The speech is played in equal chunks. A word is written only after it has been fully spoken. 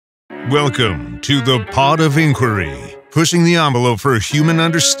Welcome to the Pod of Inquiry, pushing the envelope for human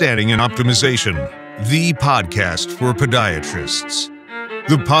understanding and optimization, the podcast for podiatrists.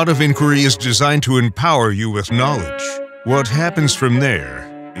 The Pod of Inquiry is designed to empower you with knowledge. What happens from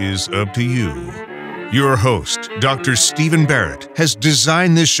there is up to you. Your host, Dr. Stephen Barrett, has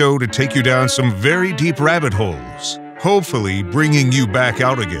designed this show to take you down some very deep rabbit holes, hopefully bringing you back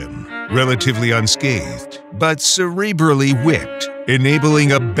out again, relatively unscathed, but cerebrally whipped,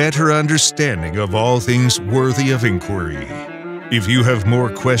 enabling a better understanding of all things worthy of inquiry. If you have more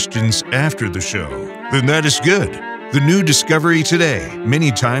questions after the show, then that is good. The new discovery today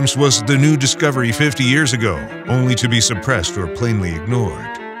many times was the new discovery 50 years ago, only to be suppressed or plainly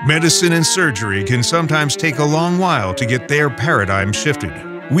ignored. Medicine and surgery can sometimes take a long while to get their paradigm shifted.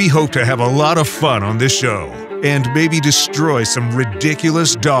 We hope to have a lot of fun on this show and maybe destroy some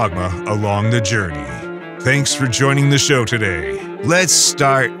ridiculous dogma along the journey. Thanks for joining the show today. Let's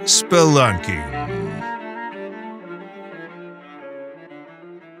start spelunking.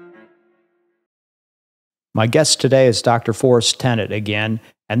 My guest today is Dr. Forrest Tennant again,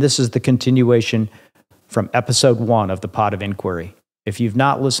 and this is the continuation from episode 1 of the Pod of Inquiry. If you've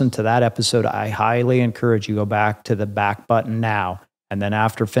not listened to that episode, I highly encourage you to go back to the back button now, and then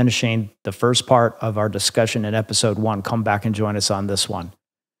after finishing the first part of our discussion in episode 1, come back and join us on this one.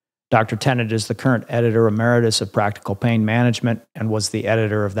 Dr. Tennant is the current editor emeritus of Practical Pain Management and was the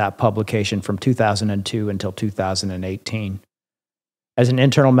editor of that publication from 2002 until 2018. As an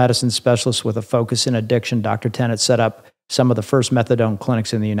internal medicine specialist with a focus in addiction, Dr. Tennant set up some of the first methadone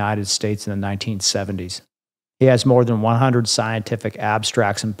clinics in the United States in the 1970s. He has more than 100 scientific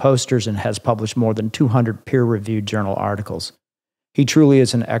abstracts and posters and has published more than 200 peer-reviewed journal articles. He truly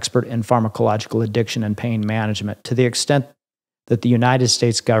is an expert in pharmacological addiction and pain management, to the extent that the United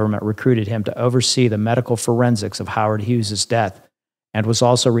States government recruited him to oversee the medical forensics of Howard Hughes' death, and was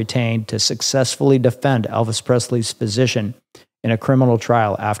also retained to successfully defend Elvis Presley's physician in a criminal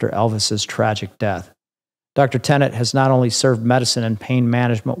trial after Elvis's tragic death. Dr. Tennant has not only served medicine and pain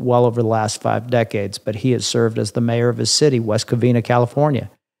management well over the last 5 decades, but he has served as the mayor of his city, West Covina, California.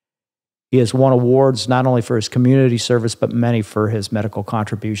 He has won awards not only for his community service, but many for his medical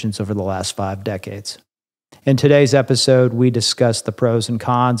contributions over the last 5 decades. In today's episode, we discuss the pros and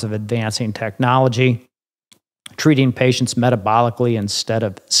cons of advancing technology, treating patients metabolically instead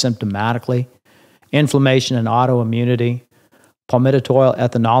of symptomatically, inflammation and autoimmunity, palmitoyl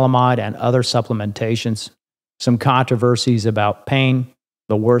ethanolamide and other supplementations, some controversies about pain,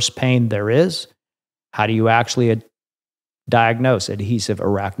 the worst pain there is, how do you actually diagnose adhesive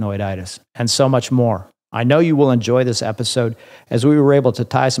arachnoiditis, and so much more. I know you will enjoy this episode as we were able to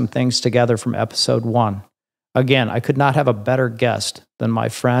tie some things together from episode 1. Again, I could not have a better guest than my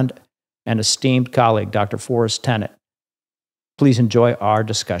friend and esteemed colleague, Dr. Forrest Tennant. Please enjoy our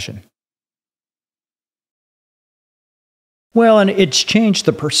discussion. Well, and it's changed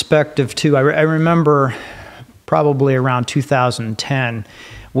the perspective too. I remember probably around 2010,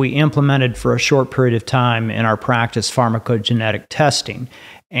 we implemented for a short period of time in our practice pharmacogenetic testing.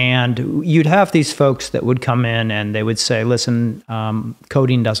 And you'd have these folks that would come in and they would say, listen,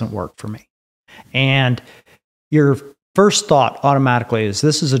 coding doesn't work for me. And your first thought automatically is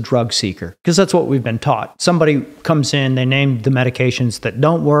this is a drug seeker, because that's what we've been taught. Somebody comes in, they name the medications that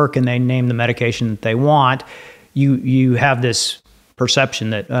don't work, and they name the medication that they want. You have this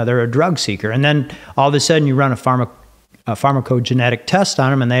perception that they're a drug seeker. And then all of a sudden you run a pharmacogenetic test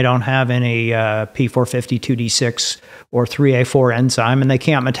on them and they don't have any P450-2D6 or 3A4 enzyme, and they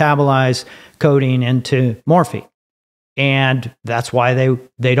can't metabolize codeine into morphine. And that's why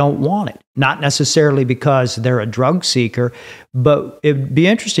they don't want it. Not necessarily because they're a drug seeker, but it'd be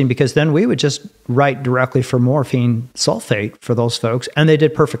interesting because then we would just write directly for morphine sulfate for those folks, and they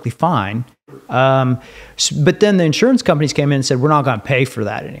did perfectly fine. But then the insurance companies came in and said, we're not going to pay for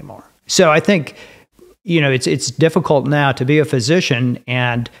that anymore. So I think, it's difficult now to be a physician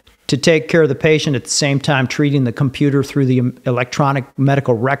and to take care of the patient at the same time treating the computer through the electronic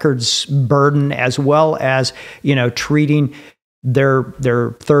medical records burden, as well as, treating their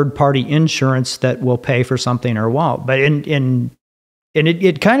third-party insurance that will pay for something or won't. But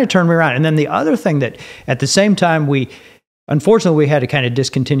it kind of turned me around. And then the other thing that at the same time unfortunately, we had to kind of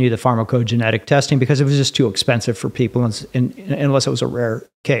discontinue the pharmacogenetic testing because it was just too expensive for people unless it was a rare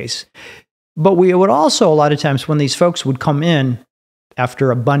case. But we would also, a lot of times when these folks would come in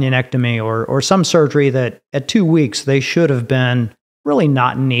after a bunionectomy or some surgery that at 2 weeks, they should have been really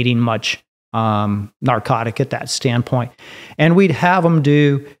not needing much narcotic at that standpoint. And we'd have them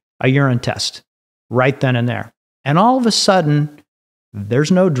do a urine test right then and there. And all of a sudden,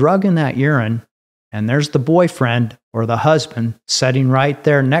 there's no drug in that urine, and there's the boyfriend or the husband sitting right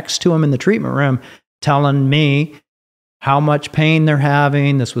there next to him in the treatment room telling me how much pain they're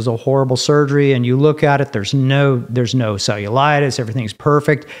having. This was a horrible surgery. And you look at it, there's no cellulitis. Everything's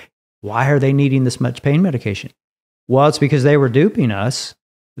perfect. Why are they needing this much pain medication? Well, it's because they were duping us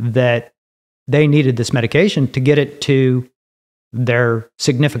that they needed this medication to get it to their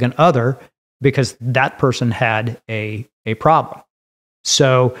significant other because that person had a problem.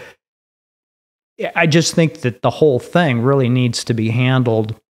 So I just think that the whole thing really needs to be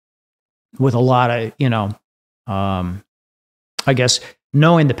handled with a lot of, I guess,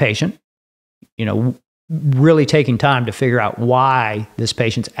 knowing the patient, really taking time to figure out why this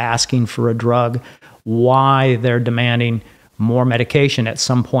patient's asking for a drug, why they're demanding more medication at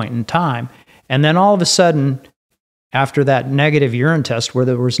some point in time. And then all of a sudden, after that negative urine test where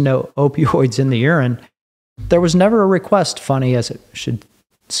there was no opioids in the urine, there was never a request, funny as it should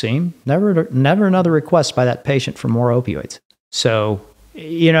seem, never another request by that patient for more opioids. So,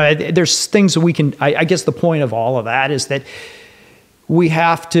 there's things that we can, I guess the point of all of that is that we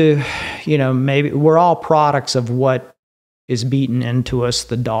have to, maybe we're all products of what is beaten into us,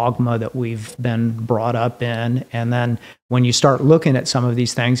 the dogma that we've been brought up in. And then when you start looking at some of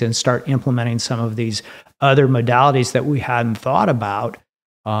these things and start implementing some of these other modalities that we hadn't thought about,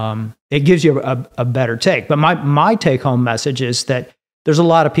 it gives you a better take. But my take-home message is that there's a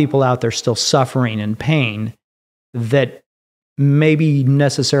lot of people out there still suffering in pain that maybe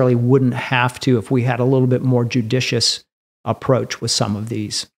necessarily wouldn't have to if we had a little bit more judicious approach with some of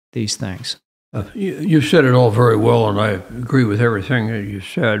these things. You said it all very well, and I agree with everything that you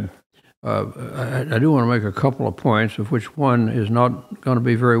said. I do want to make a couple of points, of which one is not going to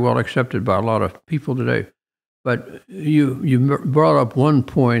be very well accepted by a lot of people today. But you brought up one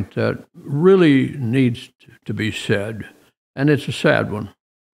point that really needs to be said, and it's a sad one.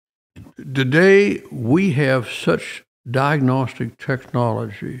 Today, we have such diagnostic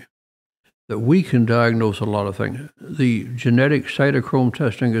technology that we can diagnose a lot of things. The genetic cytochrome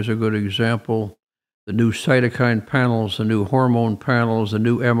testing is a good example. The new cytokine panels, the new hormone panels, the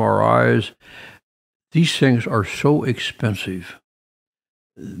new MRIs. These things are so expensive,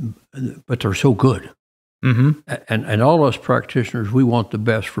 but they're so good. Mm-hmm. And all us practitioners, we want the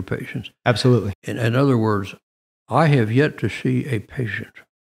best for patients. Absolutely. In other words, I have yet to see a patient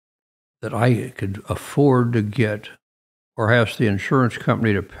that I could afford to get or ask the insurance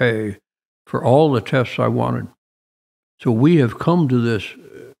company to pay for all the tests I wanted. So we have come to this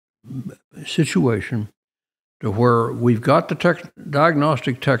situation to where we've got the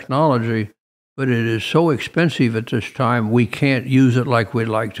diagnostic technology, but it is so expensive at this time, we can't use it like we'd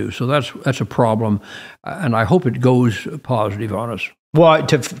like to. So that's a problem, and I hope it goes positive on us. Well,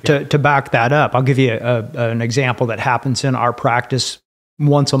 to back that up, I'll give you an example that happens in our practice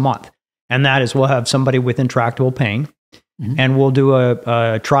once a month, and that is we'll have somebody with intractable pain, mm-hmm. and we'll do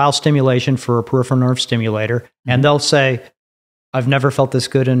a trial stimulation for a peripheral nerve stimulator, mm-hmm. and they'll say, I've never felt this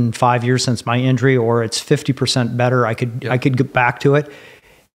good in 5 years since my injury, or it's 50% better. I could get back to it.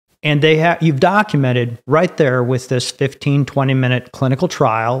 And you've documented right there with this 15, 20-minute clinical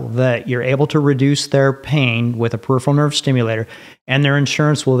trial that you're able to reduce their pain with a peripheral nerve stimulator, and their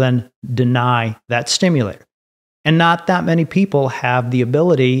insurance will then deny that stimulator. And not that many people have the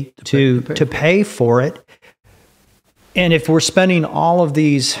ability to pay for it. And if we're spending all of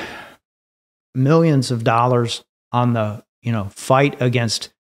these millions of dollars on the fight against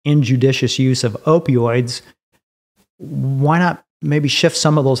injudicious use of opioids, why not maybe shift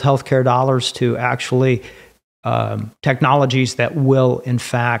some of those healthcare dollars to actually technologies that will, in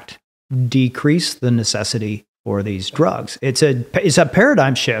fact, decrease the necessity for these drugs? It's a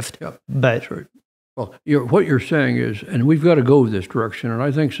paradigm shift, Yep. But That's right. Well, what you're saying is, and we've got to go this direction, and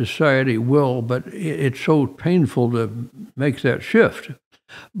I think society will, but it's so painful to make that shift.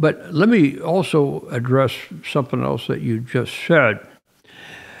 But let me also address something else that you just said.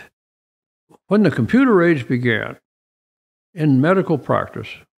 When the computer age began, in medical practice,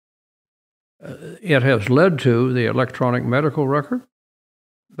 it has led to the electronic medical record,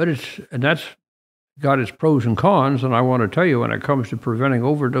 but that's got its pros and cons, and I want to tell you, when it comes to preventing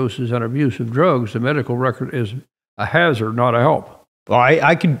overdoses and abuse of drugs, the medical record is a hazard, not a help. Well,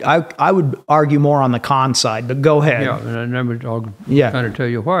 I would argue more on the con side, but go ahead. Yeah, and I'll kind of tell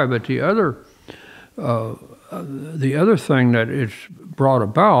you why. But the other thing that it's brought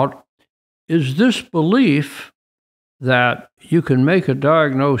about is this belief that you can make a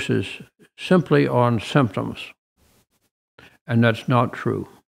diagnosis simply on symptoms, and that's not true.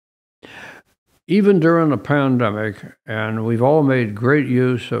 Even during the pandemic, and we've all made great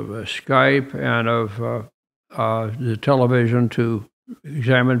use of Skype and of the television to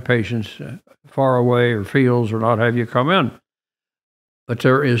examine patients far away or fields or not have you come in. But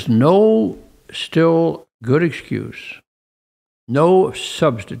there is no still good excuse, no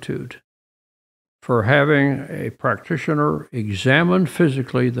substitute for having a practitioner examine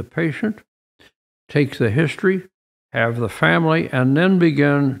physically the patient, take the history, have the family, and then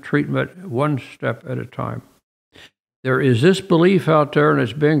begin treatment one step at a time. There is this belief out there, and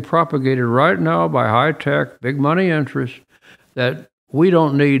it's being propagated right now by high-tech, big money interests, that we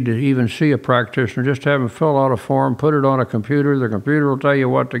don't need to even see a practitioner, just have them fill out a form, put it on a computer, the computer will tell you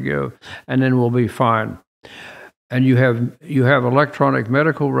what to give, and then we'll be fine. And you have electronic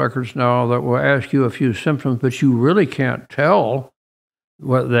medical records now that will ask you a few symptoms, but you really can't tell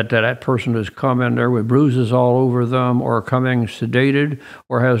that person has come in there with bruises all over them or coming sedated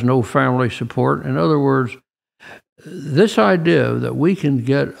or has no family support. In other words, this idea that we can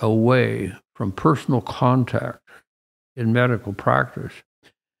get away from personal contact in medical practice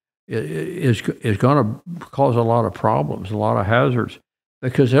is going to cause a lot of problems, a lot of hazards.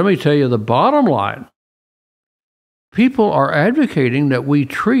 Because let me tell you, the bottom line, people are advocating that we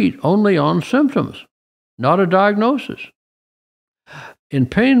treat only on symptoms, not a diagnosis. In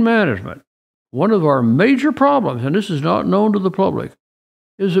pain management, one of our major problems, and this is not known to the public,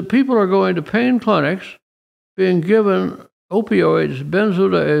 is that people are going to pain clinics, being given opioids,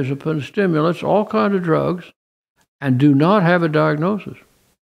 benzodiazepines, stimulants, all kinds of drugs, and do not have a diagnosis.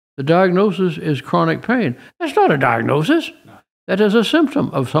 The diagnosis is chronic pain. That's not a diagnosis. No. That is a symptom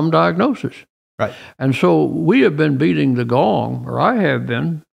of some diagnosis. Right. And so we have been beating the gong, or I have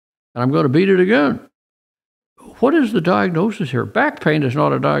been, and I'm going to beat it again. What is the diagnosis here? Back pain is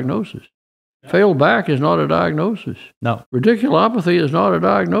not a diagnosis. No. Failed back is not a diagnosis. No. Radiculopathy is not a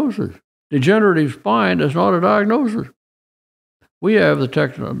diagnosis. Degenerative spine is not a diagnosis. We have the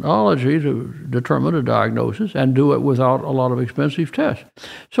technology to determine a diagnosis and do it without a lot of expensive tests.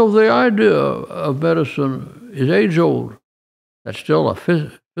 So the idea of medicine is age-old. That's still a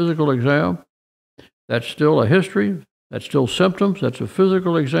physical exam. That's still a history. That's still symptoms. That's a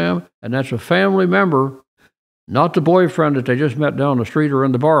physical exam. And that's a family member, not the boyfriend that they just met down the street or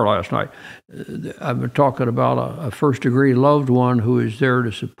in the bar last night. I'm talking about a first-degree loved one who is there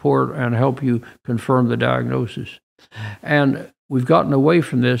to support and help you confirm the diagnosis. And we've gotten away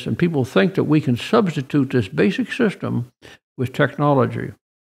from this, and people think that we can substitute this basic system with technology,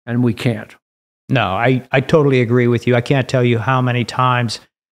 and we can't. No, I totally agree with you. I can't tell you how many times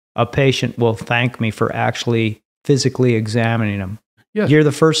a patient will thank me for actually physically examining them. Yes. You're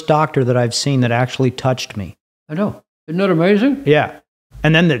the first doctor that I've seen that actually touched me. I know. Isn't that amazing? Yeah.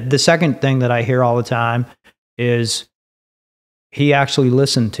 And then the second thing that I hear all the time is he actually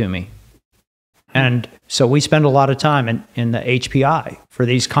listened to me. And so we spend a lot of time in the HPI for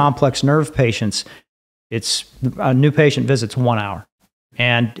these complex nerve patients. It's a new patient visits 1 hour.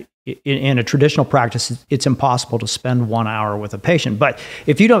 And in a traditional practice, it's impossible to spend 1 hour with a patient. But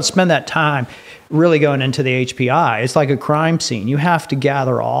if you don't spend that time really going into the HPI, it's like a crime scene. You have to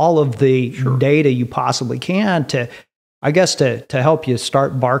gather all of the data you possibly can to help you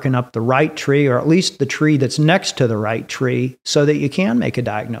start barking up the right tree, or at least the tree that's next to the right tree, so that you can make a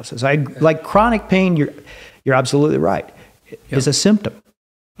diagnosis. Like chronic pain, you're absolutely right, is a symptom.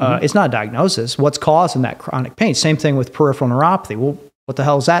 It's not a diagnosis. What's causing that chronic pain? Same thing with peripheral neuropathy. Well, what the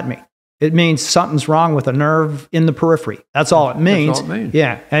hell does that mean? It means something's wrong with a nerve in the periphery. That's all it means. That's all it means.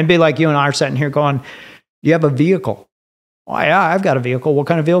 Yeah. And it'd be like you and I are sitting here going, you have a vehicle. Oh, yeah, I've got a vehicle. What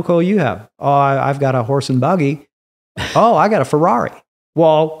kind of vehicle do you have? Oh, I've got a horse and buggy. Oh, I got a Ferrari.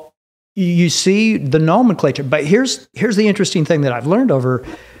 Well, you see the nomenclature. But here's the interesting thing that I've learned over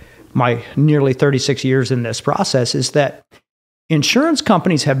my nearly 36 years in this process is that insurance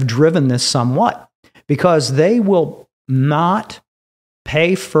companies have driven this somewhat, because they will not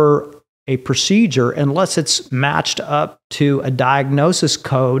pay for a procedure unless it's matched up to a diagnosis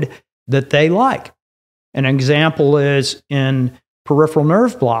code that they like. An example is in peripheral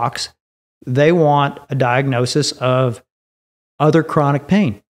nerve blocks, they want a diagnosis of other chronic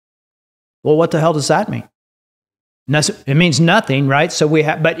pain. Well, what the hell does that mean? It means nothing, right? So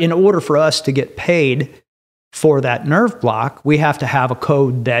but in order for us to get paid for that nerve block, we have to have a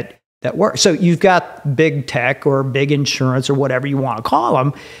code that works. So you've got big tech or big insurance or whatever you want to call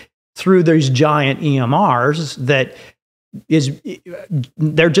them through these giant EMRs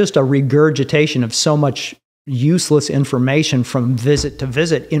they're just a regurgitation of so much useless information from visit to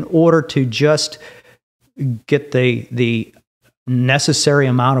visit in order to just get the necessary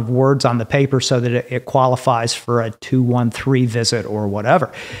amount of words on the paper so that it qualifies for a 213 visit or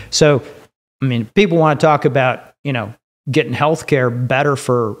whatever. So, I mean, people want to talk about, getting healthcare better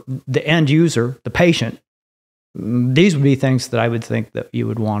for the end user, the patient. these would be things that I would think that you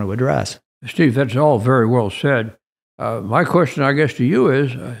would want to address. Steve, that's all very well said. My question, I guess, to you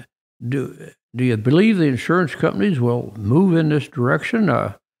is, do you believe the insurance companies will move in this direction?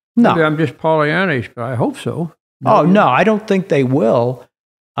 No. Maybe I'm just Pollyannish, but I hope so. No, I don't think they will.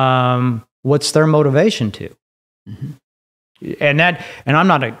 What's their motivation to? Mm-hmm. And I'm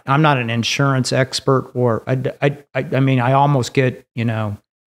not an insurance expert, or I mean, I almost get,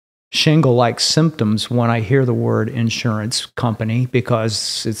 shingle-like symptoms when I hear the word insurance company,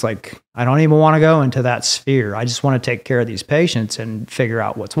 because it's like, I don't even want to go into that sphere. I just want to take care of these patients and figure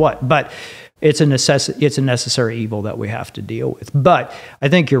out what's what. But it's a necessary evil that we have to deal with. But I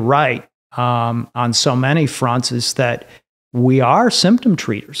think you're right on so many fronts, is that we are symptom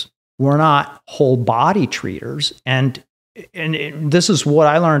treaters. We're not whole body treaters. And this is what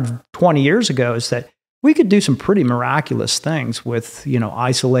I learned 20 years ago, is that we could do some pretty miraculous things with,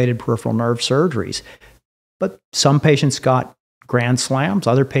 isolated peripheral nerve surgeries. But some patients got grand slams.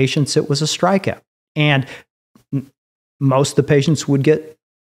 Other patients, it was a strikeout. And most of the patients would get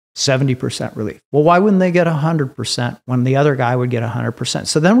 70% relief. Well, why wouldn't they get 100% when the other guy would get 100%?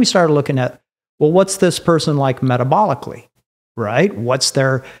 So then we started looking at, well, what's this person like metabolically, right? What's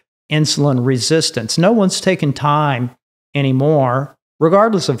their insulin resistance? No one's taken time anymore,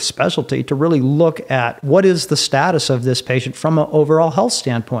 regardless of specialty, to really look at what is the status of this patient from an overall health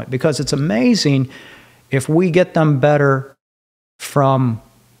standpoint, because it's amazing if we get them better from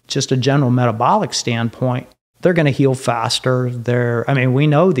just a general metabolic standpoint, they're going to heal faster. We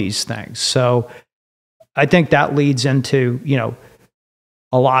know these things. So I think that leads into,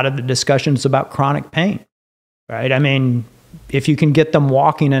 a lot of the discussions about chronic pain, right? I mean, if you can get them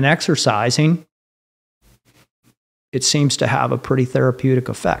walking and exercising, it seems to have a pretty therapeutic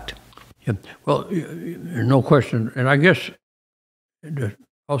effect. Yeah, well, no question. And I guess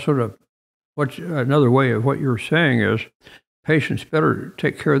also what's another way of what you're saying is patients better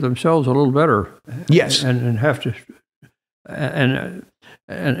take care of themselves a little better. Yes, and have to, and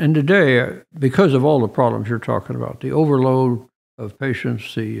today, because of all the problems you're talking about, the overload of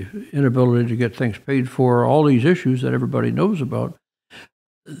patients, the inability to get things paid for, all these issues that everybody knows about,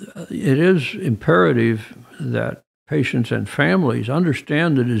 it is imperative that patients and families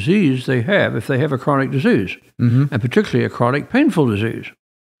understand the disease they have if they have a chronic disease, and particularly a chronic painful disease.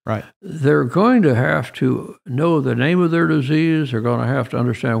 Right. They're going to have to know the name of their disease. They're going to have to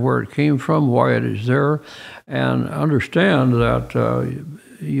understand where it came from, why it is there, and understand that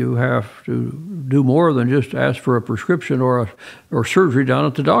you have to do more than just ask for a prescription or surgery down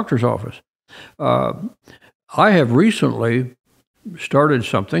at the doctor's office. I have recently started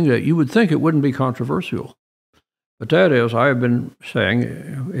something that you would think it wouldn't be controversial. But that is, I have been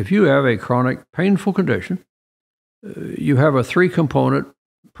saying, if you have a chronic painful condition, you have a 3-component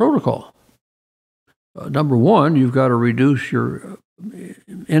protocol. Number one, you've got to reduce your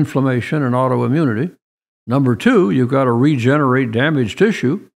inflammation and autoimmunity. Number 2, you've got to regenerate damaged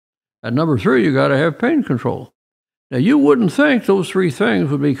tissue. And number 3, you've got to have pain control. Now, you wouldn't think those 3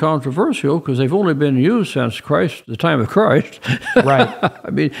 things would be controversial because they've only been used since the time of Christ. Right. I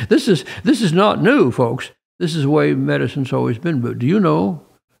mean, this is not new, folks. This is the way medicine's always been. But do you know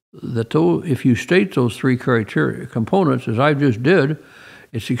that if you state those 3 components, as I just did,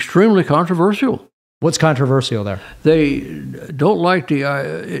 it's extremely controversial. What's controversial there? They don't like it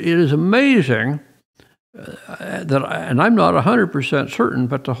is amazing that, and I'm not 100% certain,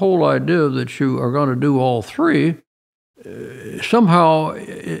 but the whole idea that you are going to do all 3 somehow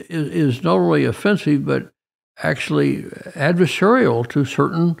is not only offensive, but actually adversarial to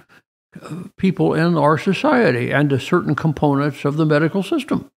certain people in our society and to certain components of the medical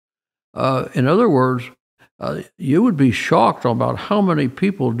system. In other words, you would be shocked about how many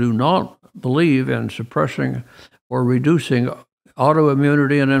people do not believe in suppressing or reducing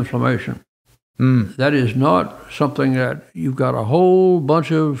autoimmunity and inflammation. That is not something that you've got a whole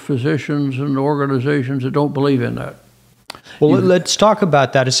bunch of physicians and organizations that don't believe in that. Well, let's talk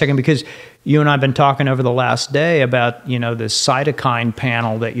about that a second, because you and I have been talking over the last day about, this cytokine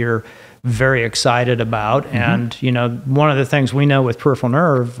panel that you're very excited about. And, one of the things we know with peripheral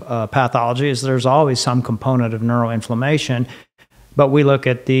nerve pathology is there's always some component of neuroinflammation. But we look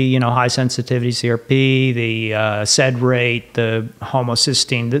at the, high sensitivity CRP, the SED rate, the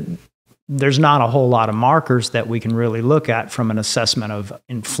homocysteine. There's not a whole lot of markers that we can really look at from an assessment of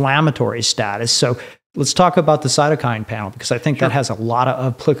inflammatory status. So let's talk about the cytokine panel, because I think that has a lot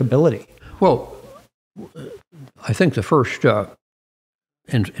of applicability. Well, I think the first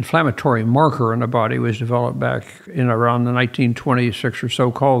inflammatory marker in the body was developed back in around the 1926 or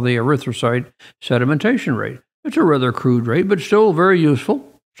so, called the erythrocyte sedimentation rate. It's a rather crude rate, but still very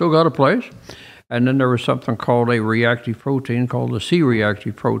useful, still got a place. And then there was something called a reactive protein called the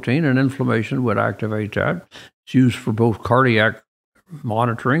C-reactive protein, and inflammation would activate that. It's used for both cardiac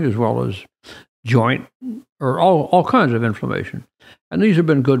monitoring as well as joint or all kinds of inflammation. And these have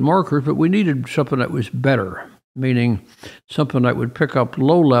been good markers, but we needed something that was better, meaning something that would pick up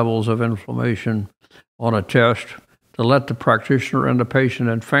low levels of inflammation on a test to let the practitioner and the patient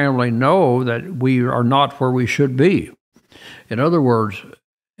and family know that we are not where we should be. In other words,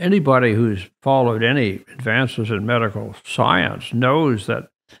 anybody who's followed any advances in medical science knows that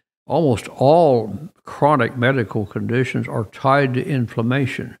almost all chronic medical conditions are tied to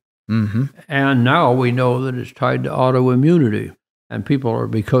inflammation. Mm-hmm. And now we know that it's tied to autoimmunity. And people are,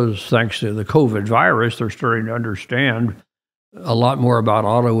 because thanks to the COVID virus, they're starting to understand a lot more about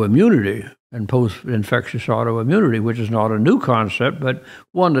autoimmunity and post-infectious autoimmunity, which is not a new concept, but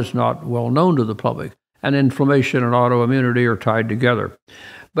one that's not well known to the public. And inflammation and autoimmunity are tied together.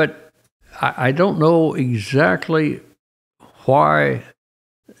 But I don't know exactly why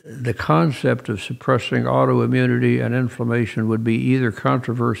the concept of suppressing autoimmunity and inflammation would be either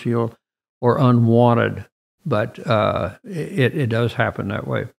controversial or unwanted, but it does happen that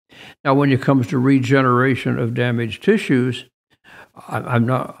way. Now, when it comes to regeneration of damaged tissues, I'm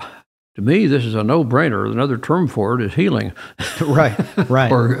not. To me, this is a no-brainer. Another term for it is healing, right,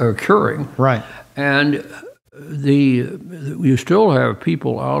 or curing, right. And you still have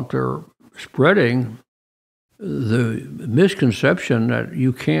people out there spreading the misconception that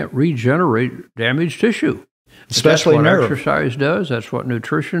you can't regenerate damaged tissue. Especially that's what nerve. Exercise does. That's what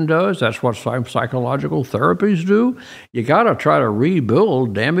nutrition does. That's what psychological therapies do. You got to try to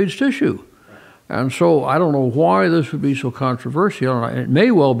rebuild damaged tissue. And so I don't know why this would be so controversial. It may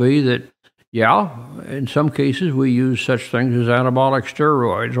well be that, yeah, in some cases we use such things as anabolic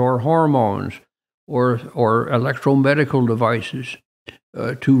steroids or hormones or electromedical devices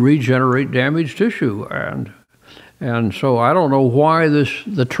to regenerate damaged tissue. And so I don't know why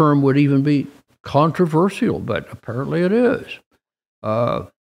the term would even be controversial, but apparently it is.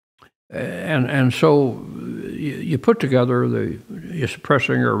 And so you put together you're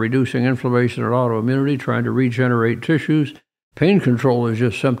suppressing or reducing inflammation and autoimmunity, trying to regenerate tissues. Pain control is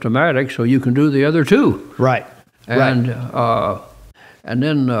just symptomatic, so you can do the other two. Right. And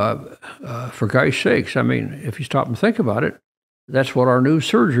then, for God's sakes, I mean, if you stop and think about it, that's what our new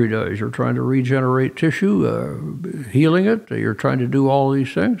surgery does. You're trying to regenerate tissue, healing it. You're trying to do all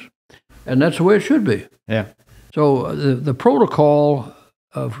these things. And that's the way it should be. Yeah. So the protocol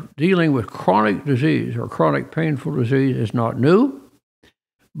of dealing with chronic disease or chronic painful disease is not new,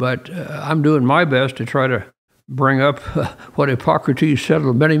 but I'm doing my best to try to bring up what Hippocrates said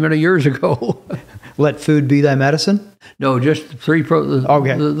many, many years ago. Let food be thy medicine? No, just the three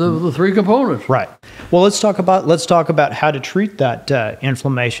components. Right. Well, let's talk about how to treat that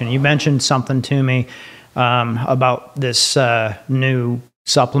inflammation. You mentioned something to me about this new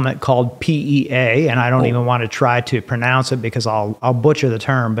supplement called PEA, and I don't even want to try to pronounce it because I'll butcher the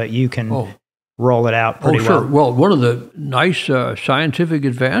term, but you can roll it out pretty well. Well, one of the nice scientific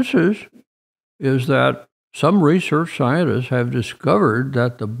advances is that some research scientists have discovered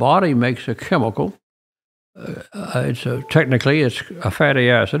that the body makes a chemical. Technically, it's a fatty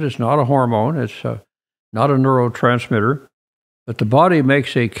acid. It's not a hormone. It's not a neurotransmitter. But the body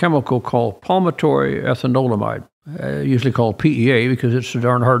makes a chemical called palmitoy ethanolamide, usually called PEA because it's so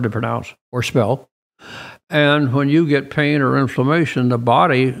darn hard to pronounce or spell. And when you get pain or inflammation, the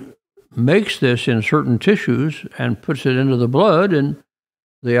body makes this in certain tissues and puts it into the blood. And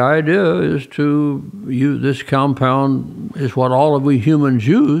the idea is this compound is what all of we humans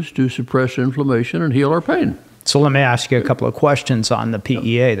use to suppress inflammation and heal our pain. So let me ask you a couple of questions on the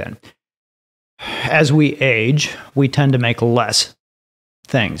PEA then. As we age, we tend to make less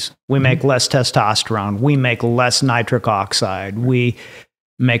things. We make less testosterone. We make less nitric oxide. We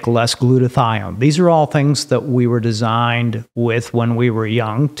make less glutathione. These are all things that we were designed with when we were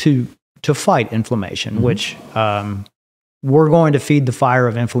young to fight inflammation, which we're going to feed the fire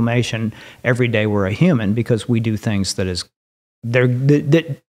of inflammation every day we're a human because we do things that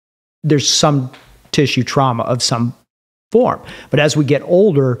there's some tissue trauma of some form. But as we get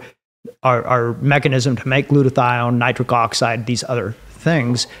older, our mechanism to make glutathione, nitric oxide, these other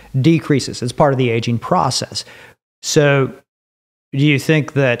things decreases. It's part of the aging process. So do you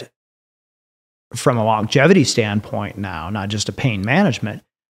think that from a longevity standpoint now, not just a pain management,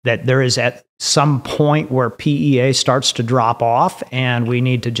 that there is at some point where PEA starts to drop off and we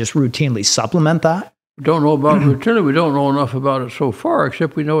need to just routinely supplement that? We don't know about routinely. We don't know enough about it so far,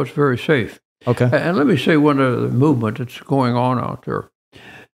 except we know it's very safe. Okay. And let me say one other movement that's going on out there.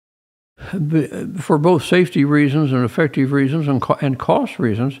 For both safety reasons and effective reasons and cost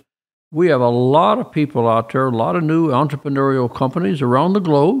reasons, We have a lot of people out there, a lot of new entrepreneurial companies around the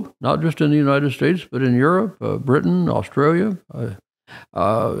globe, not just in the United States, but in Europe, Britain, Australia,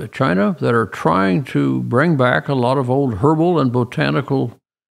 China, that are trying to bring back a lot of old herbal and botanical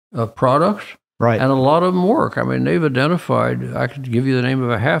products. Right. And a lot of them work. I mean, they've identified, I could give you the name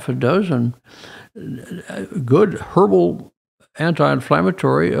of a half a dozen good herbal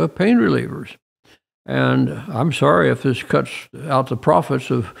anti-inflammatory pain relievers. And I'm sorry if this cuts out the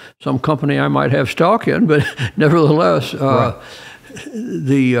profits of some company I might have stock in, but nevertheless,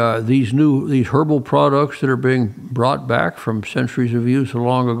 these herbal products that are being brought back from centuries of use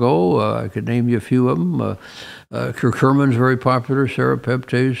long ago, I could name you a few of them. Curcumin's very popular,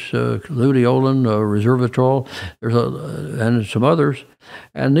 serapeptase, luteolin, resveratrol, and some others.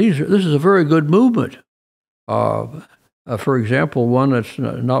 And this is a very good movement. For example, one that's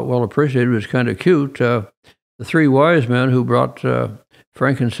not well appreciated, but it's kind of cute. The three wise men who brought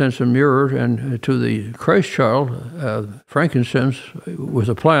frankincense and myrrh and to the Christ child, frankincense was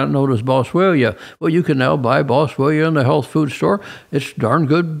a plant known as boswellia. Well, you can now buy boswellia in the health food store. It's a darn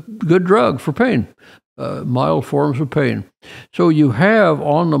good drug for pain, mild forms of pain. So you have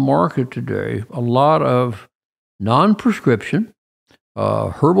on the market today a lot of non-prescription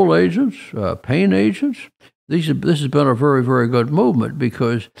herbal agents, pain agents. This has been a very, very good movement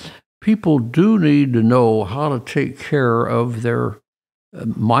because people do need to know how to take care of their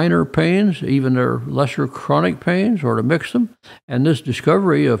minor pains, even their lesser chronic pains, or to mix them. And this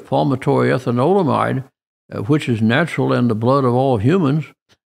discovery of palmitoyl-ethanolamide, which is natural in the blood of all humans,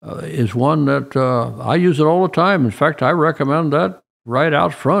 is one that I use it all the time. In fact, I recommend that right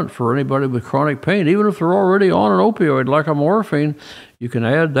out front for anybody with chronic pain. Even if they're already on an opioid like a morphine, you can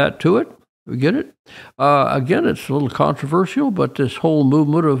add that to it. We get it? Again, it's a little controversial, but this whole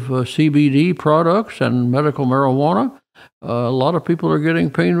movement of CBD products and medical marijuana, a lot of people are getting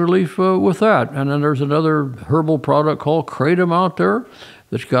pain relief with that. And then there's another herbal product called kratom out there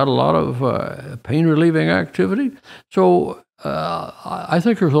that's got a lot of pain relieving activity. So I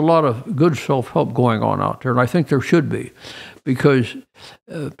think there's a lot of good self-help going on out there, and I think there should be, because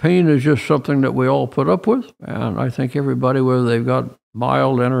pain is just something that we all put up with. And I think everybody, whether they've got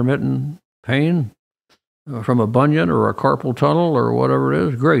mild, intermittent pain from a bunion or a carpal tunnel or whatever it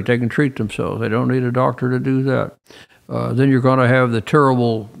is, great, they can treat themselves. They don't need a doctor to do that. Then you're going to have the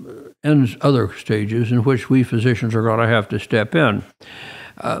terrible other stages in which we physicians are going to have to step in.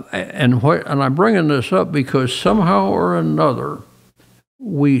 And I'm bringing this up because somehow or another,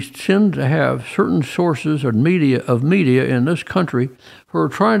 we tend to have certain sources of media in this country who are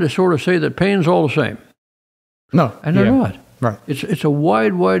trying to sort of say that pain's all the same. No. And they're not. Right. It's a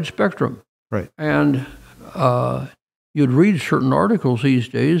wide spectrum. Right. And you'd read certain articles these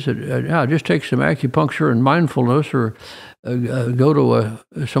days that just take some acupuncture and mindfulness, or go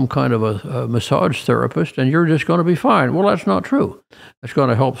to some kind of a massage therapist, and you're just going to be fine. Well, that's not true. That's going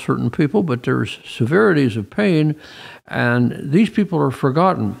to help certain people, but there's severities of pain, and these people are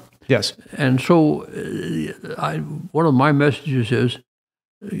forgotten. Yes. And so one of my messages is,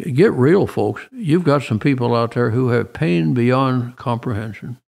 get real, folks. You've got some people out there who have pain beyond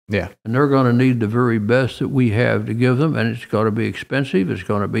comprehension. Yeah. And they're going to need the very best that we have to give them, and it's going to be expensive. It's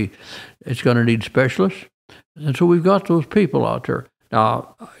going to need specialists. And so we've got those people out there.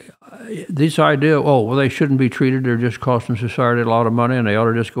 Now, this idea, they shouldn't be treated, they're just costing society a lot of money and they ought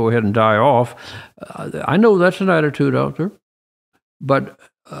to just go ahead and die off. I know that's an attitude out there, but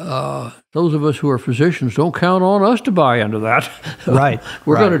those of us who are physicians don't count on us to buy into that. Right.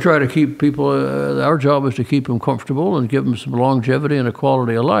 We're going to try to keep people, our job is to keep them comfortable and give them some longevity and a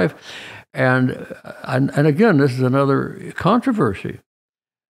quality of life. And again, this is another controversy.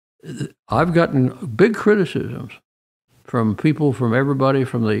 I've gotten big criticisms from people, from everybody,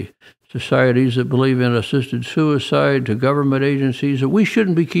 from the societies that believe in assisted suicide to government agencies, that we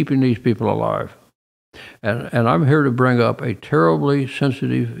shouldn't be keeping these people alive. And I'm here to bring up a terribly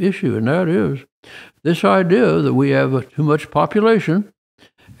sensitive issue, and that is this idea that we have too much population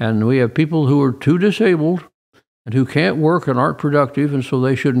and we have people who are too disabled and who can't work and aren't productive, and so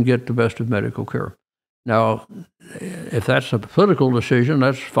they shouldn't get the best of medical care. Now, if that's a political decision,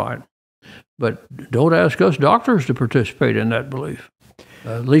 that's fine. But don't ask us doctors to participate in that belief.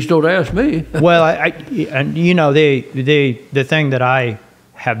 At least don't ask me. Well, and you know, the thing that I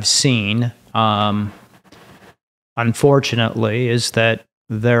have seen, unfortunately, is that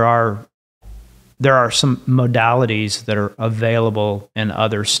there are some modalities that are available in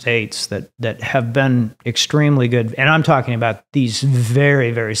other states that have been extremely good. And I'm talking about these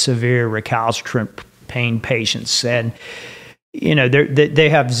very, very severe recalcitrant pain patients. And they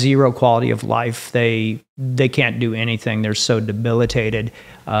have zero quality of life. They can't do anything. They're so debilitated.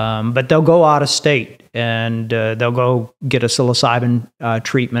 But they'll go out of state and they'll go get a psilocybin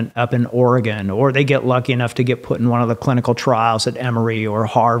treatment up in Oregon, or they get lucky enough to get put in one of the clinical trials at Emory or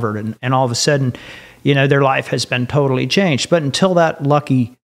Harvard, and all of a sudden, their life has been totally changed. But until that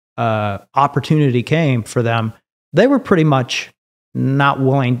lucky opportunity came for them, they were pretty much not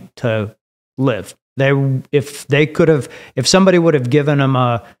willing to live. If somebody would have given them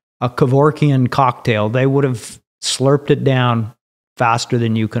a Kevorkian cocktail, they would have slurped it down faster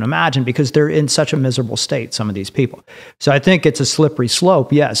than you can imagine, because they're in such a miserable state, some of these people. So I think it's a slippery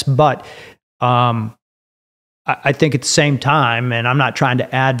slope, yes, but I think at the same time, and I'm not trying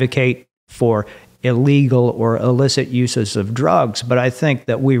to advocate for illegal or illicit uses of drugs, but I think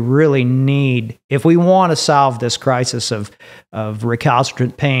that we really need, if we want to solve this crisis of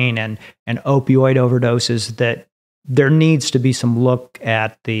recalcitrant pain and opioid overdoses, that there needs to be some look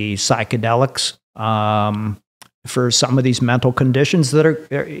at the psychedelics for some of these mental conditions that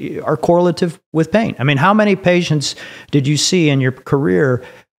are correlative with pain. I mean, how many patients did you see in your career,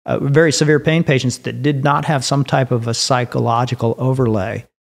 very severe pain patients, that did not have some type of a psychological overlay?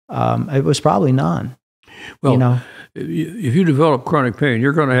 It was probably none. Well, if you develop chronic pain,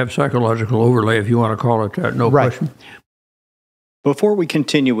 you're going to have psychological overlay, if you want to call it that, no question. Before we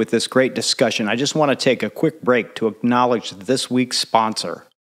continue with this great discussion, I just want to take a quick break to acknowledge this week's sponsor.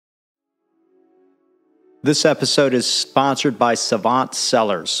 This episode is sponsored by Savant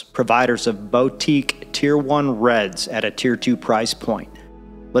Cellars, providers of boutique Tier 1 Reds at a Tier 2 price point.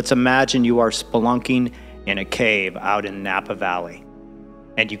 Let's imagine you are spelunking in a cave out in Napa Valley,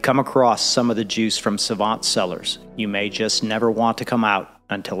 and you come across some of the juice from Savant Cellars. You may just never want to come out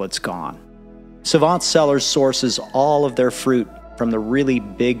until it's gone. Savant Cellars sources all of their fruit from the really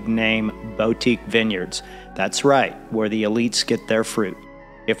big-name boutique vineyards. That's right, where the elites get their fruit.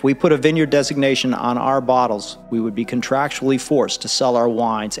 If we put a vineyard designation on our bottles, we would be contractually forced to sell our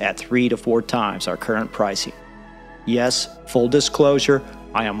wines at 3 to 4 times our current pricing. Yes, full disclosure,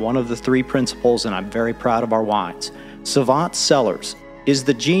 I am one of the 3 principals, and I'm very proud of our wines. Savant Cellars is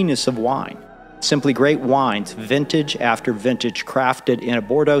the genius of wine. Simply great wines, vintage after vintage, crafted in a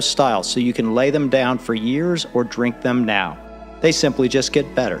Bordeaux style so you can lay them down for years or drink them now. They simply just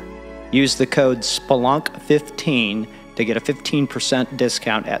get better. Use the code SPELUNK15 to get a 15%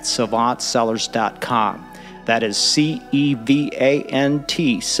 discount at SavantCellars.com. That is CEVANT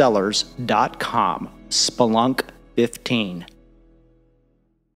Cellars.com. Spelunk15.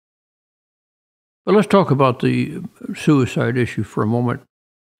 But let's talk about the suicide issue for a moment.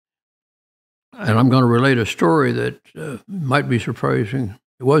 And I'm going to relate a story that might be surprising.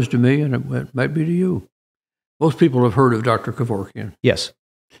 It was to me, and it might be to you. Most people have heard of Dr. Kevorkian. Yes.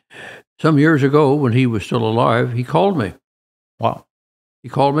 Some years ago, when he was still alive, he called me. Wow. He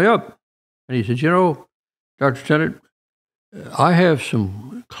called me up, and he said, Dr. Tennant, I have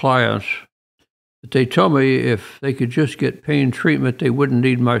some clients that they tell me if they could just get pain treatment, they wouldn't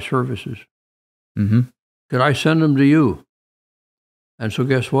need my services. Mm-hmm. Could I send them to you? And so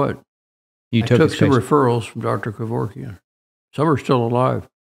guess what? I took some referrals from Dr. Kevorkian. Some are still alive.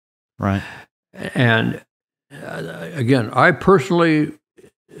 Right. And again, I personally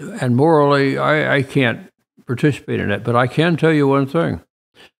and morally, I can't participate in it, but I can tell you one thing.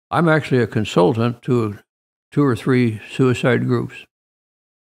 I'm actually a consultant to 2 or 3 suicide groups.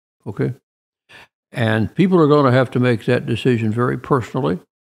 Okay? And people are going to have to make that decision very personally.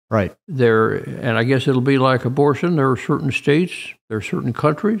 Right. And I guess it'll be like abortion. There are certain states, there are certain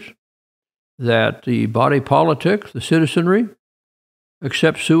countries that the body politic, the citizenry,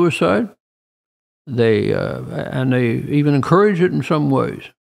 accept suicide. They even encourage it in some ways.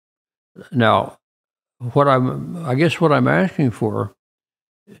 Now, what I'm asking for,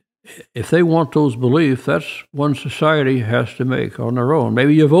 if they want those beliefs, that's one society has to make on their own.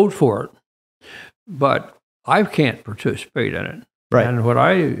 Maybe you vote for it, but I can't participate in it. Right. And what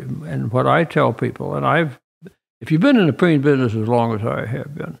I tell people, and if you've been in the pain business as long as I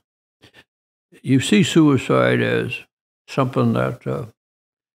have been, you see suicide as something that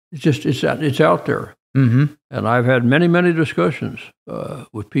it's out there. Mm-hmm. And I've had many discussions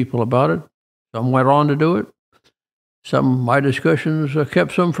with people about it. Some went on to do it. My discussions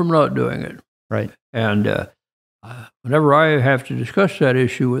kept some from not doing it. Right. And whenever I have to discuss that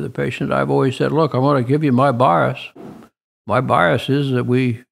issue with a patient, I've always said, look, I want to give you my bias. My bias is that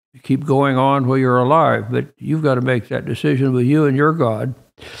we keep going on while you're alive, but you've got to make that decision with you and your God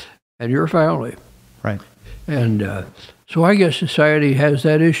and your family. Right. And so I guess society has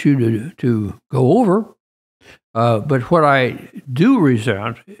that issue to go over. But what I do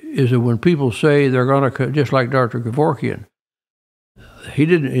resent is that when people say they're going to, just like Dr. Kevorkian,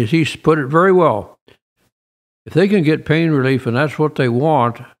 he put it very well. If they can get pain relief and that's what they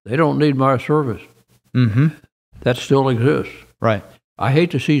want, they don't need my service. Mm-hmm. That still exists. Right. I hate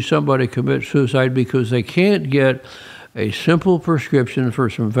to see somebody commit suicide because they can't get a simple prescription for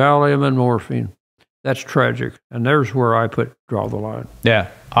some Valium and morphine. That's tragic, and there's where I draw the line. Yeah,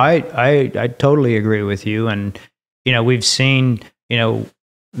 I totally agree with you. And we've seen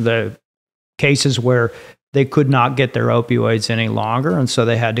the cases where they could not get their opioids any longer, and so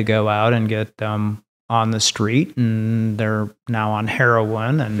they had to go out and get them on the street, and they're now on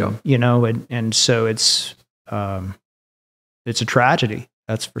heroin, and and so it's a tragedy,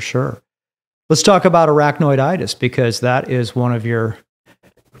 that's for sure. Let's talk about arachnoiditis, because that is one of your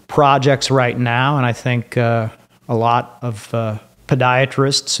projects right now, and I think a lot of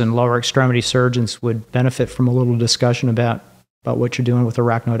podiatrists and lower extremity surgeons would benefit from a little discussion about what you're doing with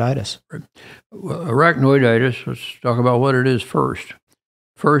arachnoiditis. Well, arachnoiditis, let's talk about what it is first.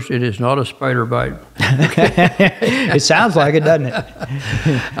 First, it is not a spider bite. Okay. It sounds like it, doesn't it?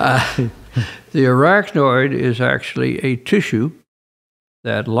 The arachnoid is actually a tissue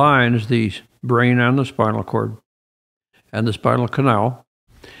that lines the brain and the spinal cord and the spinal canal.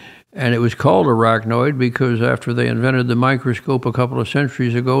 And it was called arachnoid because after they invented the microscope a couple of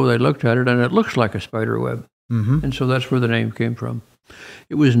centuries ago, they looked at it and it looks like a spider web. Mm-hmm. And so that's where the name came from.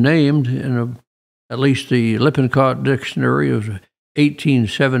 It was named in at least the Lippincott Dictionary of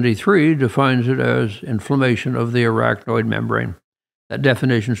 1873 defines it as inflammation of the arachnoid membrane. That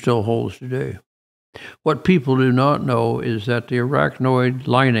definition still holds today. What people do not know is that the arachnoid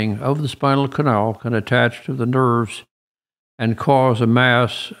lining of the spinal canal can attach to the nerves and cause a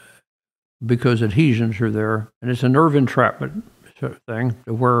mass because adhesions are there. And it's a nerve entrapment thing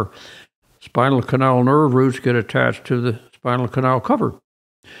where spinal canal nerve roots get attached to the spinal canal cover.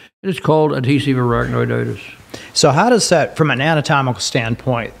 And it's called adhesive arachnoiditis. So how does that, from an anatomical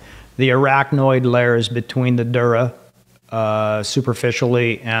standpoint, the arachnoid layers between the dura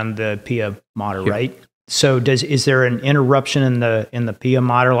superficially and the pia mater, right? So is there an interruption in the pia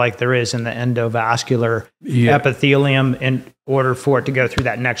mater like there is in the endovascular epithelium in order for it to go through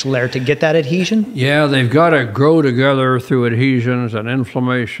that next layer to get that adhesion? Yeah, they've got to grow together through adhesions and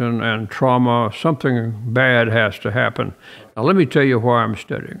inflammation and trauma. Something bad has to happen. Now let me tell you why I'm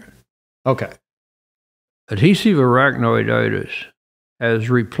studying it. Okay. Adhesive arachnoiditis has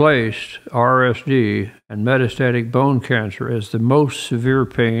replaced RSD and metastatic bone cancer as the most severe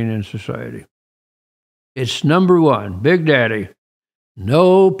pain in society. It's number one, Big Daddy.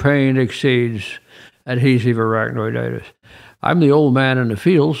 No pain exceeds adhesive arachnoiditis. I'm the old man in the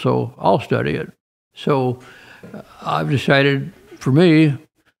field, so I'll study it. So I've decided, for me,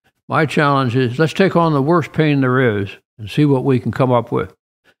 my challenge is let's take on the worst pain there is and see what we can come up with.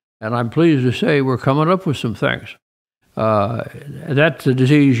 And I'm pleased to say we're coming up with some things. That's a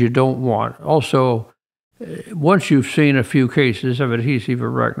disease you don't want. Also, once you've seen a few cases of adhesive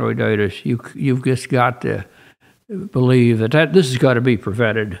arachnoiditis, you've just got to believe that this has got to be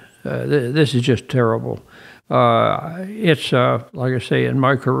prevented. This is just terrible. It's like I say, in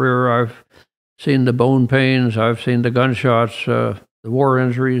my career, I've seen the bone pains, I've seen the gunshots, the war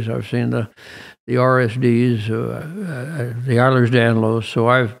injuries, I've seen the RSDs, the Ehlers-Danlos. So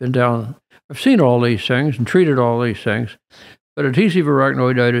I've been down. I've seen all these things and treated all these things, but adhesive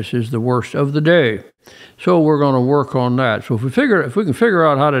arachnoiditis is the worst of the day. So we're going to work on that. So if we can figure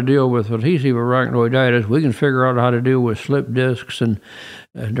out how to deal with adhesive arachnoiditis, we can figure out how to deal with slip discs and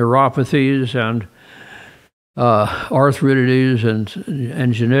neuropathies and arthritides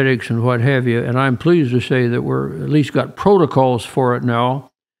and genetics and what have you. And I'm pleased to say that we're at least got protocols for it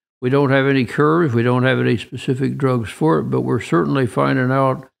now. We don't have any cures. We don't have any specific drugs for it, but we're certainly finding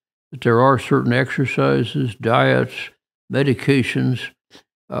out that there are certain exercises, diets, medications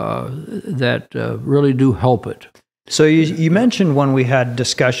that really do help it. So you mentioned when we had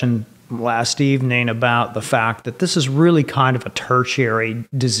discussion last evening about the fact that this is really kind of a tertiary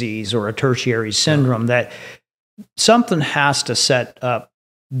disease or a tertiary syndrome, that something has to set up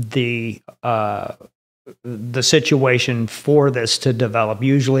the situation for this to develop,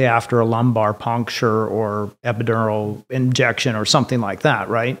 usually after a lumbar puncture or epidural injection or something like that,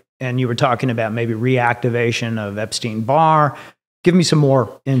 right? And you were talking about maybe reactivation of Epstein-Barr. Give me some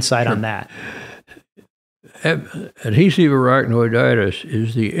more insight on that. Adhesive arachnoiditis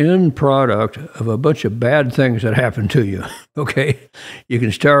is the end product of a bunch of bad things that happen to you, okay? You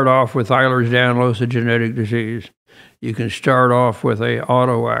can start off with Ehlers-Danlos, a genetic disease. You can start off with an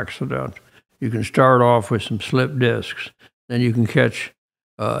auto accident. You can start off with some slip discs. Then you can catch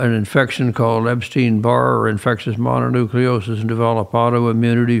an infection called Epstein-Barr or infectious mononucleosis and develop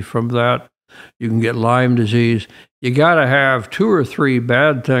autoimmunity from that. You can get Lyme disease. You got to have 2 or 3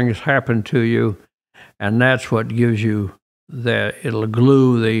 bad things happen to you, and that's what gives you that. It'll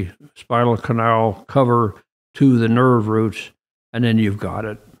glue the spinal canal cover to the nerve roots, and then you've got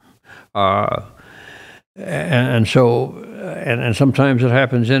it. And sometimes it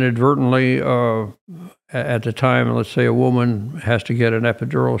happens inadvertently at the time. Let's say a woman has to get an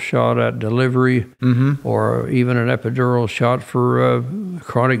epidural shot at delivery, or even an epidural shot for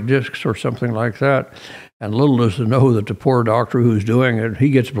chronic discs or something like that. And little does to know that the poor doctor who's doing it, he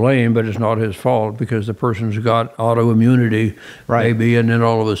gets blamed, but it's not his fault because the person's got autoimmunity, maybe, and then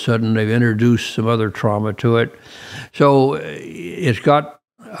all of a sudden they've introduced some other trauma to it. So it's got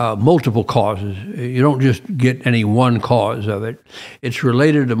multiple causes. You don't just get any one cause of it. It's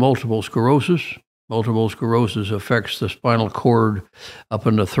related to multiple sclerosis. Multiple sclerosis affects the spinal cord up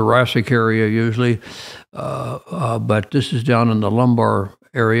in the thoracic area usually, but this is down in the lumbar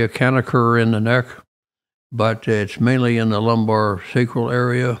area, can occur in the neck, but it's mainly in the lumbar sacral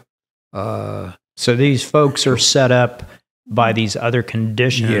area. So these folks are set up by these other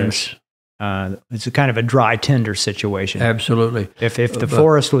conditions. Yes. It's a kind of a dry tinder situation. Absolutely. If the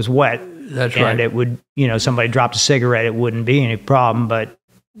forest was wet, that's and right. it would, somebody dropped a cigarette, it wouldn't be any problem, but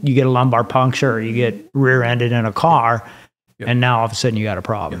you get a lumbar puncture, or you get rear-ended in a car, and now all of a sudden you got a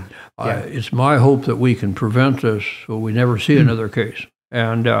problem. It's my hope that we can prevent this so we never see another case.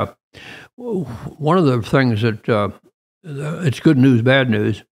 And one of the things that, it's good news, bad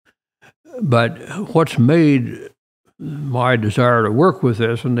news, but what's made my desire to work with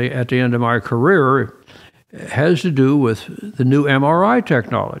this at the end of my career has to do with the new MRI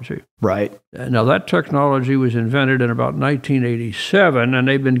technology. Right. Now, that technology was invented in about 1987, and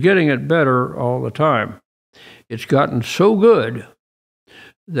they've been getting it better all the time. It's gotten so good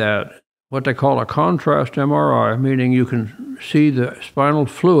that what they call a contrast MRI, meaning you can see the spinal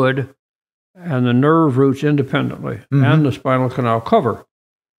fluid and the nerve roots independently, and the spinal canal cover.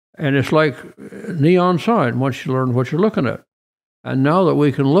 And it's like neon sign once you learn what you're looking at. And now that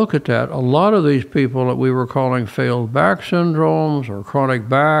we can look at that, a lot of these people that we were calling failed back syndromes or chronic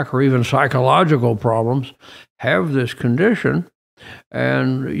back or even psychological problems have this condition,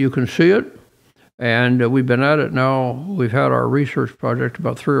 and you can see it. And we've been at it now. We've had our research project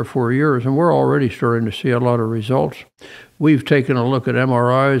about 3 or 4 years, and we're already starting to see a lot of results. We've taken a look at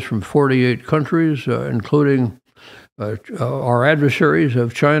MRIs from 48 countries, including our adversaries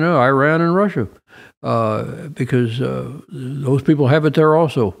of China, Iran, and Russia. Because those people have it there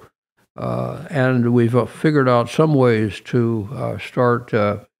also. And we've figured out some ways to start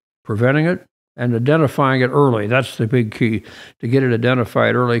preventing it and identifying it early. That's the big key, to get it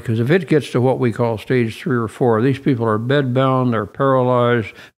identified early, because if it gets to what we call stage 3 or 4, these people are bedbound, they're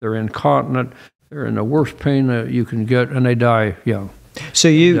paralyzed, they're incontinent, they're in the worst pain that you can get, and they die young. So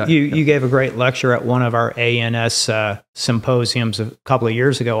you gave a great lecture at one of our ANS symposiums a couple of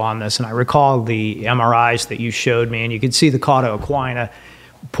years ago on this, and I recall the MRIs that you showed me, and you could see the cauda equina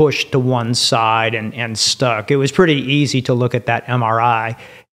pushed to one side and stuck. It was pretty easy to look at that MRI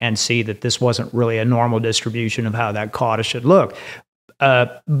and see that this wasn't really a normal distribution of how that cauda should look.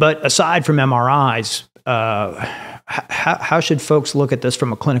 But aside from MRIs, how should folks look at this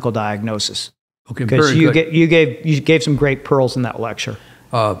from a clinical diagnosis? Okay, because you gave some great pearls in that lecture.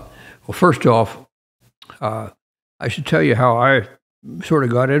 Well, first off, I should tell you how I sort of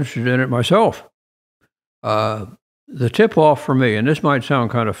got interested in it myself. The tip-off for me, and this might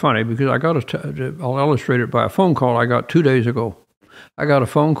sound kind of funny because I'll illustrate it by a phone call I got 2 days ago. I got a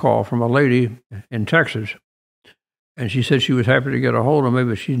phone call from a lady in Texas, and she said she was happy to get a hold of me,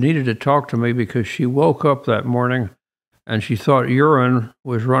 but she needed to talk to me because she woke up that morning and she thought urine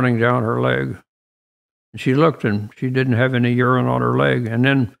was running down her leg. And she looked, and she didn't have any urine on her leg. And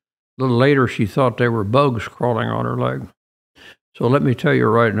then a little later, she thought there were bugs crawling on her leg. So let me tell you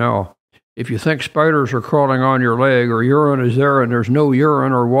right now, if you think spiders are crawling on your leg or urine is there and there's no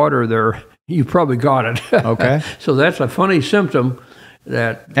urine or water there, you probably got it. Okay. So that's a funny symptom.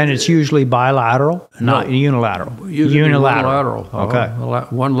 And it's usually bilateral, not unilateral. Unilateral. Okay.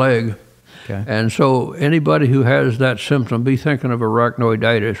 One leg. Okay. And so anybody who has that symptom, be thinking of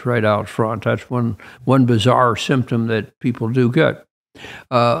arachnoiditis right out front. That's one bizarre symptom that people do get.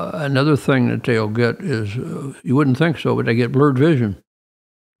 Another thing that they'll get is, you wouldn't think so, but they get blurred vision.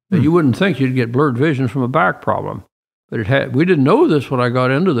 You wouldn't think you'd get blurred vision from a back problem. But we didn't know this when I got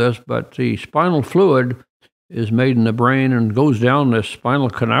into this, but the spinal fluid is made in the brain and goes down this spinal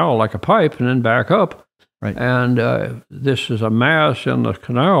canal like a pipe and then back up. Right. And this is a mass in the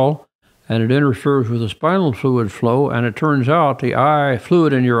canal, and it interferes with the spinal fluid flow, and it turns out the eye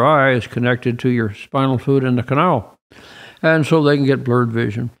fluid in your eye is connected to your spinal fluid in the canal. And so they can get blurred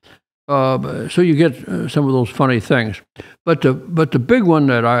vision. So you get some of those funny things. But the big one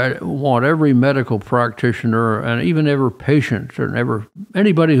that I want every medical practitioner and even every patient or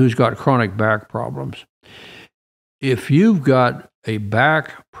anybody who's got chronic back problems, if you've got a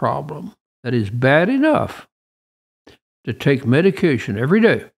back problem that is bad enough to take medication every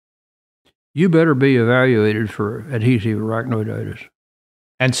day, you better be evaluated for adhesive arachnoiditis.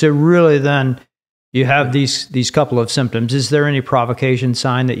 And so really then you have these couple of symptoms. Is there any provocation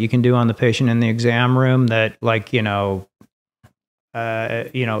sign that you can do on the patient in the exam room that, like,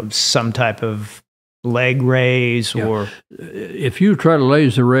 some type of leg raise or? If you try to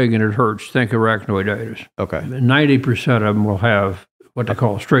raise the leg and it hurts, think arachnoiditis. Okay. 90% of them will have what they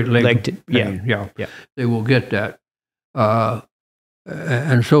call straight leg pain. Yeah. They will get that.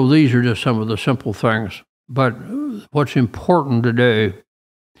 And so these are just some of the simple things. But what's important today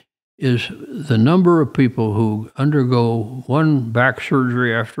is the number of people who undergo one back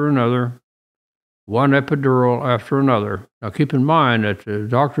surgery after another, one epidural after another. Now, keep in mind that the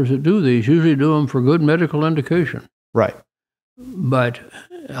doctors that do these usually do them for good medical indication. Right. But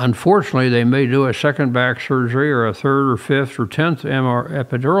unfortunately, they may do a second back surgery or a third or fifth or 10th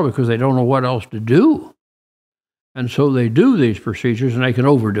epidural because they don't know what else to do. And so they do these procedures and they can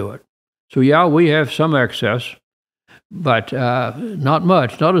overdo it. So yeah, we have some excess, but not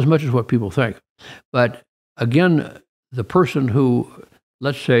much, not as much as what people think. But again, the person who,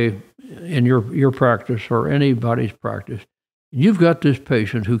 let's say in your practice or anybody's practice, you've got this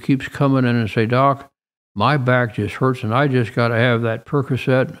patient who keeps coming in and say, Doc, my back just hurts and I just got to have that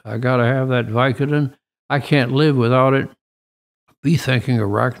Percocet, I got to have that Vicodin, I can't live without it. Be thinking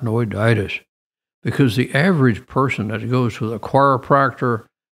arachnoiditis. Because the average person that goes to the chiropractor,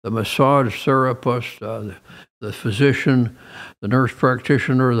 the massage therapist, the physician, the nurse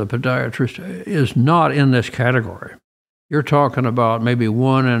practitioner, the podiatrist is not in this category. You're talking about maybe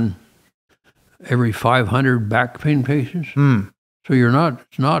 1 in every 500 back pain patients. So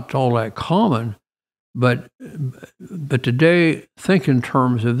it's not all that common. But today, think in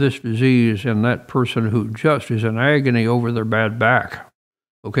terms of this disease and that person who just is in agony over their bad back.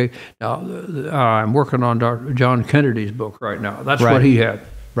 Okay, now I'm working on Dr. John Kennedy's book right now. That's what he had.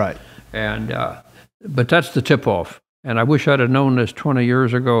 Right. And but that's the tip-off. And I wish I'd have known this 20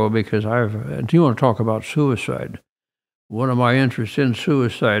 years ago because do you want to talk about suicide? One of my interests in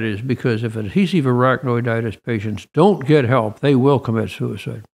suicide is because if adhesive arachnoiditis patients don't get help, they will commit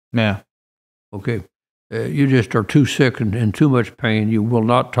suicide. Yeah. Okay. You just are too sick and in too much pain. You will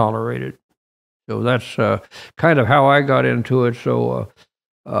not tolerate it. So that's kind of how I got into it. So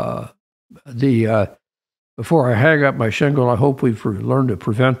before I hang up my shingle, I hope we've learned to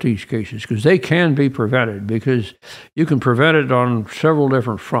prevent these cases because they can be prevented because you can prevent it on several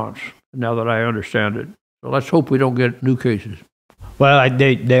different fronts now that I understand it. So let's hope we don't get new cases. Well,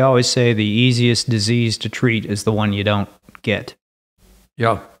 they always say the easiest disease to treat is the one you don't get.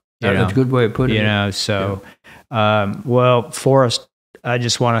 Yeah, that's a good way of putting it. Well, Forrest, I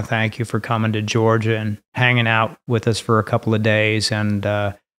just want to thank you for coming to Georgia and hanging out with us for a couple of days. And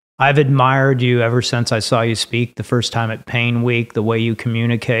I've admired you ever since I saw you speak the first time at Pain Week, the way you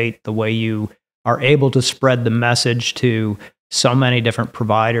communicate, the way you are able to spread the message to so many different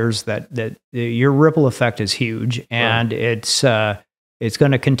providers that your ripple effect is huge. And it's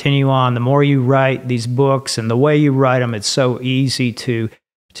going to continue on. The more you write these books and the way you write them, it's so easy to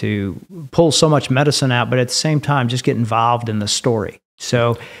pull so much medicine out, but at the same time, just get involved in the story.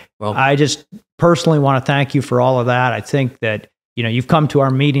 So I just personally want to thank you for all of that. I think that, you've come to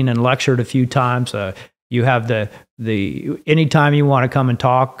our meeting and lectured a few times. You have the anytime you want to come and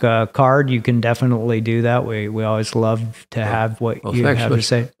talk card, you can definitely do that. We always love to have what you have to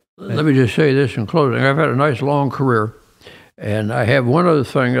say. Let me just say this in closing. I've had a nice long career, and I have one other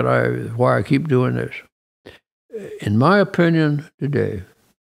thing why I keep doing this. In my opinion today,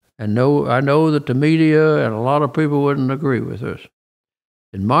 and I know that the media and a lot of people wouldn't agree with this.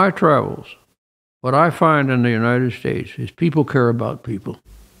 In my travels, what I find in the United States is people care about people.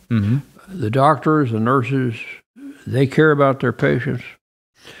 Mm-hmm. The doctors, the nurses, they care about their patients.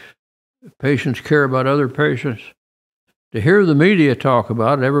 Patients care about other patients. To hear the media talk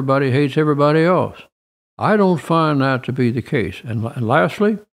about it, everybody hates everybody else. I don't find that to be the case. And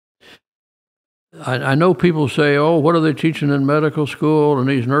lastly, I know people say, oh, what are they teaching in medical school? And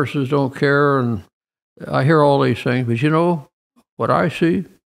these nurses don't care. And I hear all these things. But what I see,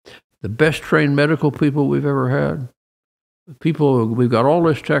 the best trained medical people we've ever had, we've got all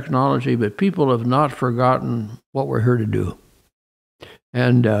this technology, but people have not forgotten what we're here to do.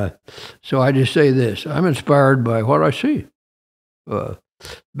 And so I just say this, I'm inspired by what I see.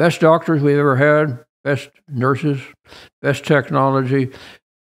 Best doctors we've ever had, best nurses, best technology.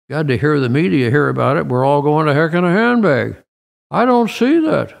 You had to hear the media hear about it. We're all going to heck in a handbag. I don't see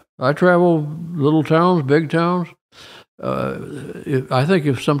that. I travel little towns, big towns. I think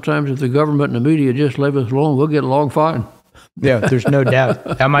if the government and the media just leave us alone, we'll get along fine. Yeah, there's no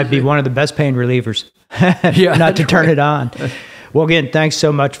doubt. That might be one of the best pain relievers, Yeah, not to turn it on. Well, again, thanks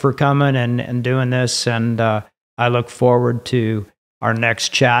so much for coming and doing this. And I look forward to our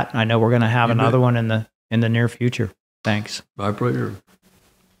next chat. I know we're going to have another one in the near future. Thanks. My pleasure.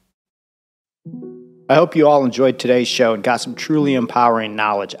 I hope you all enjoyed today's show and got some truly empowering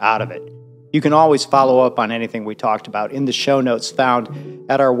knowledge out of it. You can always follow up on anything we talked about in the show notes found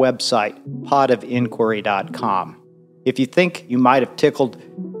at our website, podofinquiry.com. If you think you might have tickled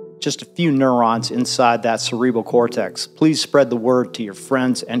just a few neurons inside that cerebral cortex, please spread the word to your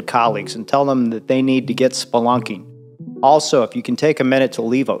friends and colleagues and tell them that they need to get spelunking. Also, if you can take a minute to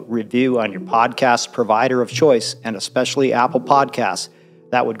leave a review on your podcast provider of choice, and especially Apple Podcasts,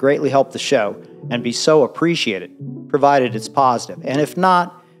 that would greatly help the show and be so appreciated, provided it's positive. And if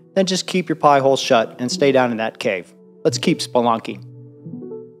not, then just keep your pie hole shut and stay down in that cave. Let's keep spelunking.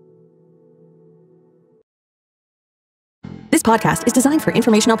 This podcast is designed for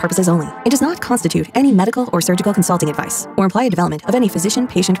informational purposes only and does not constitute any medical or surgical consulting advice or imply a development of any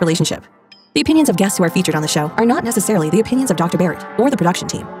physician-patient relationship. The opinions of guests who are featured on the show are not necessarily the opinions of Dr. Barrett or the production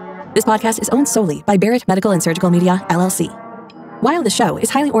team. This podcast is owned solely by Barrett Medical and Surgical Media, LLC. While the show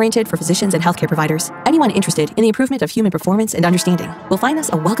is highly oriented for physicians and healthcare providers, anyone interested in the improvement of human performance and understanding will find this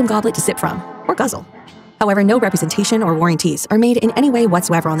a welcome goblet to sip from or guzzle. However, no representation or warranties are made in any way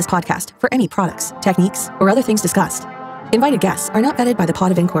whatsoever on this podcast for any products, techniques, or other things discussed. Invited guests are not vetted by the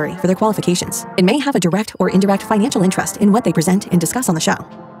Pod of Inquiry for their qualifications and may have a direct or indirect financial interest in what they present and discuss on the show.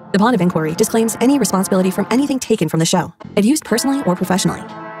 The Pod of Inquiry disclaims any responsibility from anything taken from the show and used personally or professionally.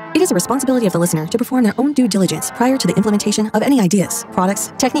 It is a responsibility of the listener to perform their own due diligence prior to the implementation of any ideas,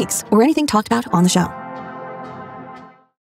 products, techniques, or anything talked about on the show.